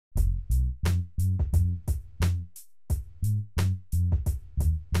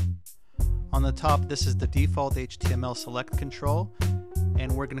On the top, this is the default HTML select control,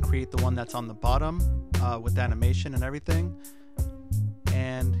 and we're going to create the one that's on the bottom with animation and everything.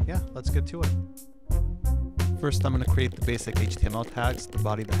 And yeah, let's get to it. First, I'm going to create the basic HTML tags, the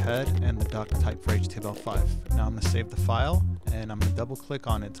body, the head, and the doc type for HTML5. Now I'm going to save the file, and I'm going to double click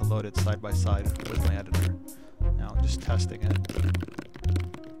on it to load it side by side with my editor. Now I'm just testing it.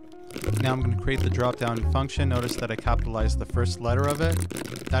 Now I'm going to create the dropdown function. Notice that I capitalized the first letter of it.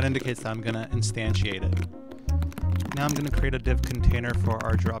 That indicates that I'm going to instantiate it. Now I'm going to create a div container for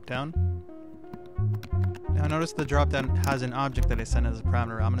our dropdown. Now notice the dropdown has an object that I send as a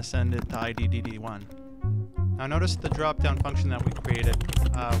parameter. I'm going to send it to ID dd1. Now notice the dropdown function that we created.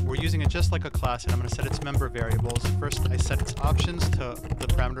 We're using it just like a class, and I'm going to set its member variables. First, I set its options to the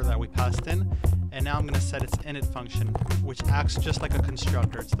parameter that we passed in, and now I'm going to set its init function, which acts just like a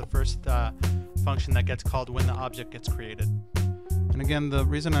constructor. It's the first function that gets called when the object gets created. And again, the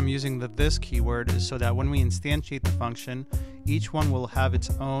reason I'm using the this keyword is so that when we instantiate the function, each one will have its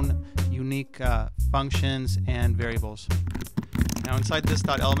own unique functions and variables. Now inside this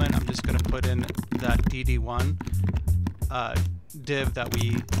 .element, I'm just going to put in that dd1 div that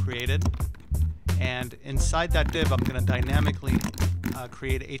we created, and inside that div I'm going to dynamically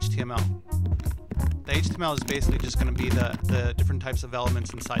create HTML. The HTML is basically just going to be the different types of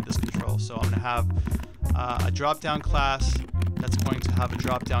elements inside this control. So I'm going to have a dropdown class that's going to have a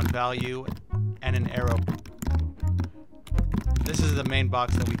dropdown value and an arrow. This is the main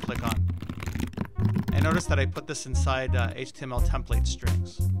box that we click on. And notice that I put this inside HTML template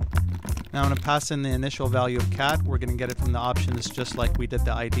strings. Now I'm going to pass in the initial value of cat. We're going to get it from the options just like we did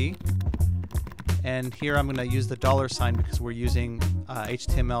the ID. And here I'm going to use the $sign because we're using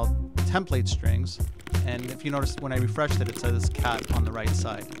HTML template strings. And if you notice when I refreshed it, it says cat on the right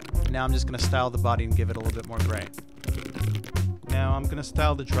side. Now I'm just going to style the body and give it a little bit more gray. Now I'm going to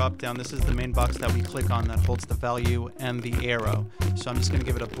style the dropdown. This is the main box that we click on that holds the value and the arrow. So I'm just going to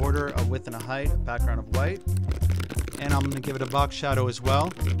give it a border, a width and a height, a background of white. And I'm going to give it a box shadow as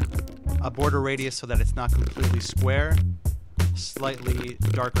well. A border radius so that it's not completely square. Slightly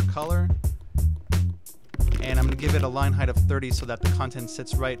darker color. And I'm going to give it a line height of 30 so that the content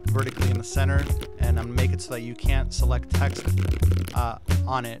sits right vertically in the center. And I'm going to make it so that you can't select text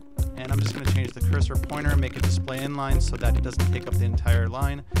on it. And I'm just going to change the cursor pointer, make it display inline so that it doesn't take up the entire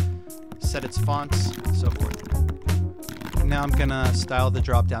line. Set its fonts, so forth. Now I'm going to style the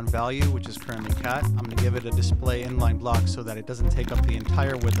dropdown value, which is currently cat. I'm going to give it a display inline block so that it doesn't take up the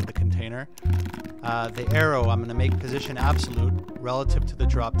entire width of the container. The arrow, I'm going to make position absolute relative to the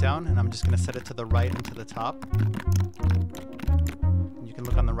dropdown, and I'm just going to set it to the right and to the top. You can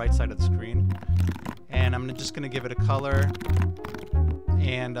look on the right side of the screen. And I'm just going to give it a color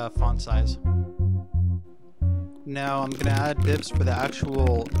and font size. Now I'm going to add divs for the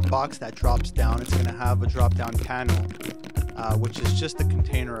actual box that drops down. It's going to have a drop-down panel, which is just the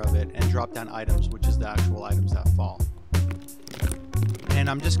container of it, and drop-down items, which is the actual items that fall. And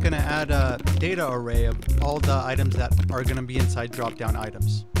I'm just going to add a data array of all the items that are going to be inside drop-down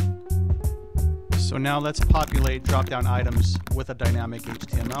items. So now let's populate drop-down items with a dynamic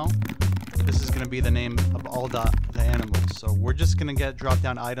HTML. This is going to be the name of all the animals. So we're just going to get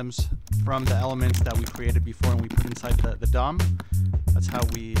drop-down items from the elements that we created before and we put inside the DOM. That's how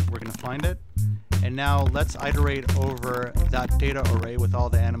we're going to find it. And now let's iterate over that data array with all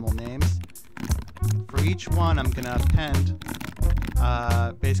the animal names. For each one, I'm going to append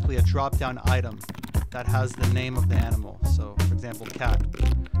basically a drop-down item that has the name of the animal. So for example, cat.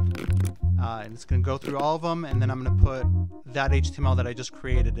 And it's going to go through all of them, and then I'm going to put that HTML that I just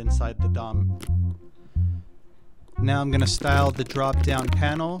created inside the DOM. Now I'm going to style the drop-down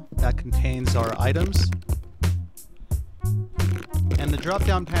panel that contains our items. And the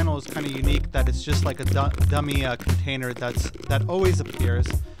drop-down panel is kind of unique that it's just like a dummy container that always appears.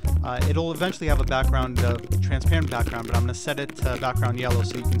 It'll eventually have a background, transparent background, but I'm going to set it to background yellow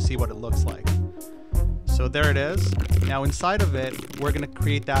so you can see what it looks like. So there it is. Now inside of it, we're going to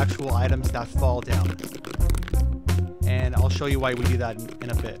create the actual items that fall down. And I'll show you why we do that in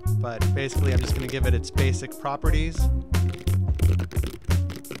a bit. But basically, I'm just going to give it its basic properties.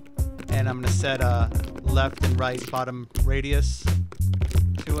 And I'm going to set a left and right bottom radius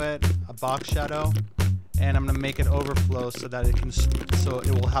to it, a box shadow. And I'm going to make it overflow so that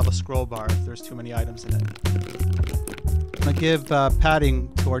it will have a scroll bar if there's too many items in it. I'm going to give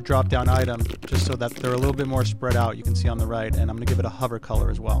padding to our drop-down item just so that they're a little bit more spread out. You can see on the right, and I'm going to give it a hover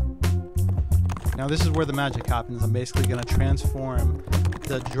color as well. Now this is where the magic happens. I'm basically going to transform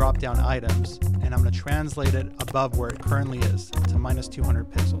the drop-down items, and I'm going to translate it above where it currently is to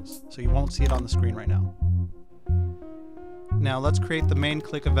 -200 pixels. So you won't see it on the screen right now. Now let's create the main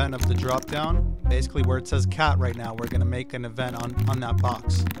click event of the dropdown. Basically where it says cat right now, we're going to make an event on that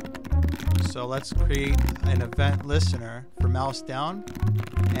box. So let's create an event listener for mouse down,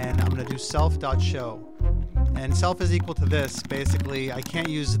 and I'm going to do self.show. And self is equal to this. Basically, I can't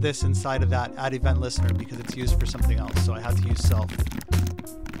use this inside of that add event listener because it's used for something else, so I have to use self.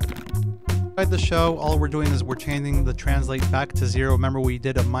 Inside the show, all we're doing is we're changing the translate back to 0. Remember, we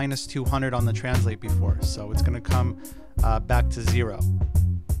did a -200 on the translate before, so it's going to come back to 0.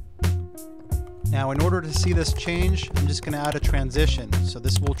 Now, in order to see this change, I'm just going to add a transition. So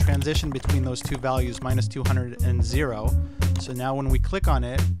this will transition between those two values, -200 and 0. So now when we click on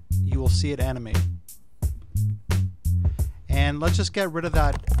it, you will see it animate. And let's just get rid of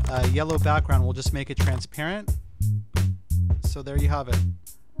that yellow background. We'll just make it transparent. So there you have it.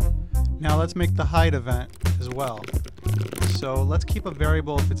 Now let's make the hide event as well. So let's keep a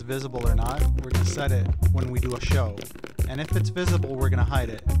variable if it's visible or not. We're going to set it when we do a show. And if it's visible, we're going to hide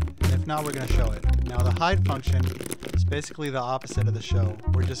it. And if not, we're going to show it. Now the hide function is basically the opposite of the show.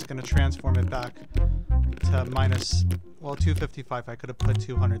 We're just going to transform it back to -255. I could have put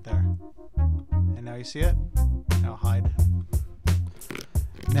 200 there. And now you see it? Now hide.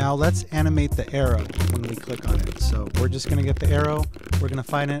 Now let's animate the arrow when we click on it. So we're just going to get the arrow, we're going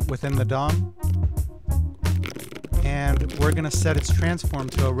to find it within the DOM, and we're going to set its transform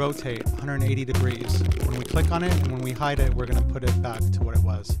to a rotate 180 degrees. When we click on it and when we hide it, we're going to put it back to what it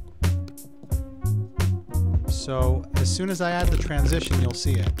was. So as soon as I add the transition, you'll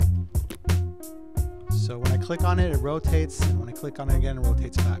see it. So when I click on it, it rotates, and when I click on it again, it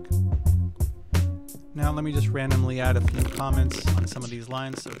rotates back. Now let me just randomly add a few comments on some of these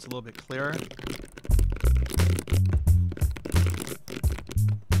lines so it's a little bit clearer.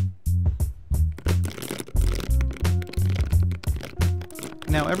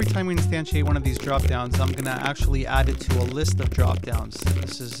 Now every time we instantiate one of these dropdowns, I'm going to actually add it to a list of dropdowns.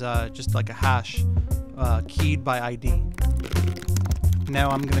 This is just like a hash keyed by ID. Now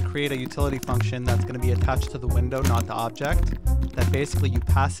I'm going to create a utility function that's going to be attached to the window, not the object. That basically you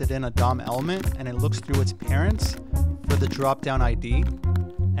pass it in a DOM element and it looks through its parents for the dropdown ID,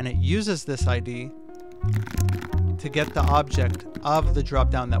 and it uses this ID to get the object of the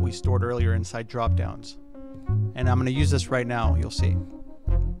dropdown that we stored earlier inside dropdowns. And I'm going to use this right now, you'll see.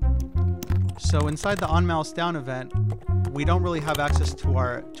 So inside the onMouse down event, we don't really have access to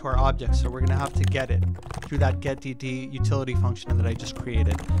our object, so we're going to have to get it through that getDD utility function that I just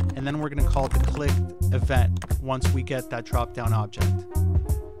created. And then we're going to call it the click event once we get that drop-down object.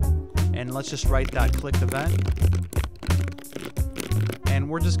 And let's just write that click event. And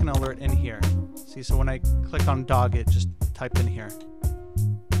we're just going to alert in here. See, so when I click on dog, it just typed in here.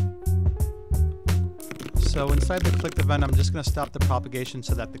 So inside the clicked event, I'm just going to stop the propagation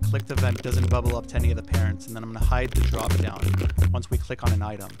so that the clicked event doesn't bubble up to any of the parents, and then I'm going to hide the drop down once we click on an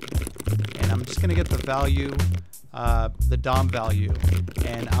item. And I'm just going to get the value, the DOM value,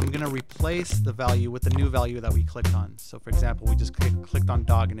 and I'm going to replace the value with the new value that we clicked on. So for example, we just clicked on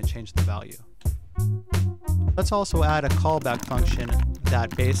dog and it changed the value. Let's also add a callback function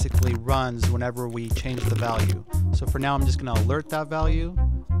that basically runs whenever we change the value. So for now, I'm just going to alert that value,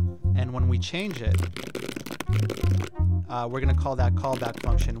 and when we change it, we're going to call that callback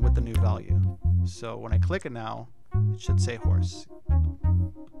function with the new value. So when I click it now, it should say horse.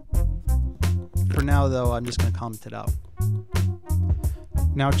 For now though, I'm just going to comment it out.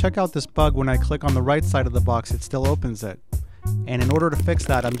 Now check out this bug. When I click on the right side of the box, it still opens it. And in order to fix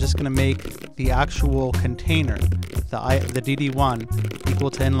that, I'm just going to make the actual container, the DD1, equal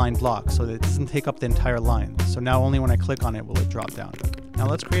to inline block so that it doesn't take up the entire line. So now only when I click on it will it drop down. Now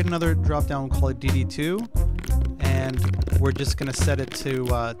let's create another drop down, we'll call it DD2, and we're just going to set it to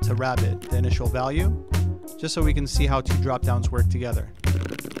rabbit, the initial value, just so we can see how two drop downs work together.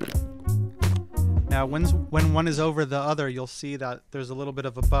 Now when one is over the other, you'll see that there's a little bit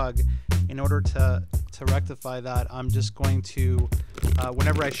of a bug. In order to rectify that, I'm just going to,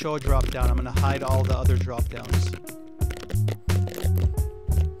 whenever I show a drop down, I'm going to hide all the other drop downs.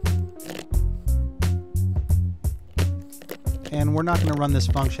 And we're not going to run this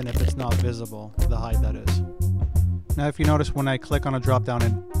function if it's not visible, the hide that is. Now if you notice, when I click on a drop down,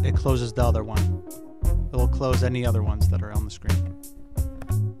 it closes the other one. It'll close any other ones that are on the screen.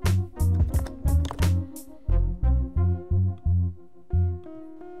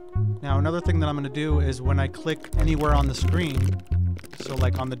 Now another thing that I'm going to do is when I click anywhere on the screen, so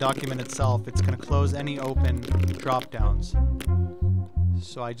like on the document itself, it's going to close any open drop downs.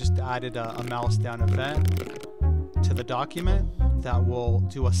 So I just added a mouse down event to the document that will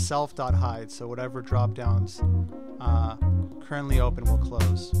do a self.hide, so whatever drop downs currently open will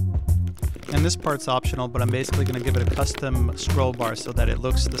close. And this part's optional, but I'm basically going to give it a custom scroll bar so that it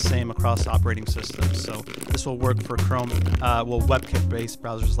looks the same across operating systems. So this will work for Chrome, WebKit-based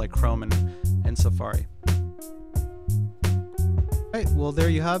browsers like Chrome and Safari. Alright, well there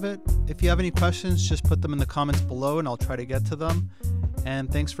you have it. If you have any questions, just put them in the comments below and I'll try to get to them.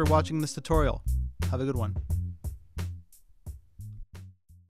 And thanks for watching this tutorial. Have a good one.